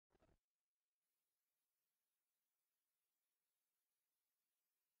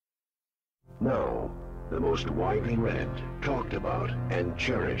Now, the most widely read, talked about, and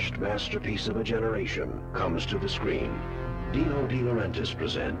cherished masterpiece of a generation comes to the screen. Dino De Laurentiis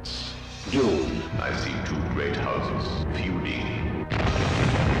presents Dune. I see two great houses feuding.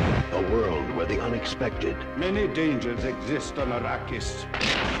 A world where the unexpected, Many dangers exist on Arrakis.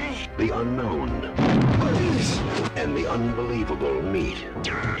 the unknown, and the unbelievable meet.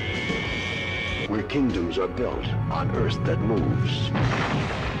 Where kingdoms are built on earth that moves,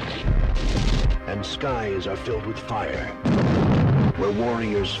 and skies are filled with fire. Where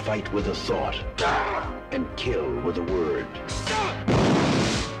warriors fight with a thought, and kill with a word.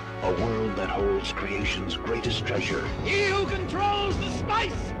 A world that holds creation's greatest treasure. He who controls the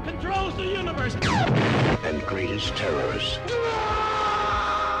spice controls the universe. And greatest terrors.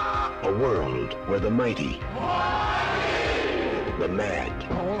 A world where the mighty, the mad,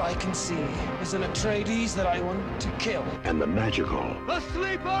 All I can see is an Atreides that I want to kill. and the magical The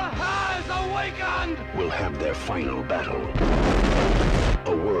sleeper has awakened! will have their final battle.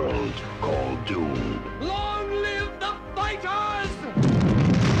 A world called Dune. Long live the fighters!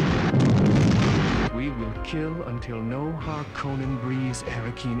 We will kill until no Harkonnen breathes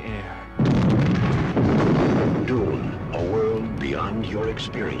Arrakeen air. Dune, a world beyond your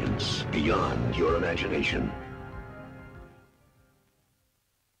experience, beyond your imagination.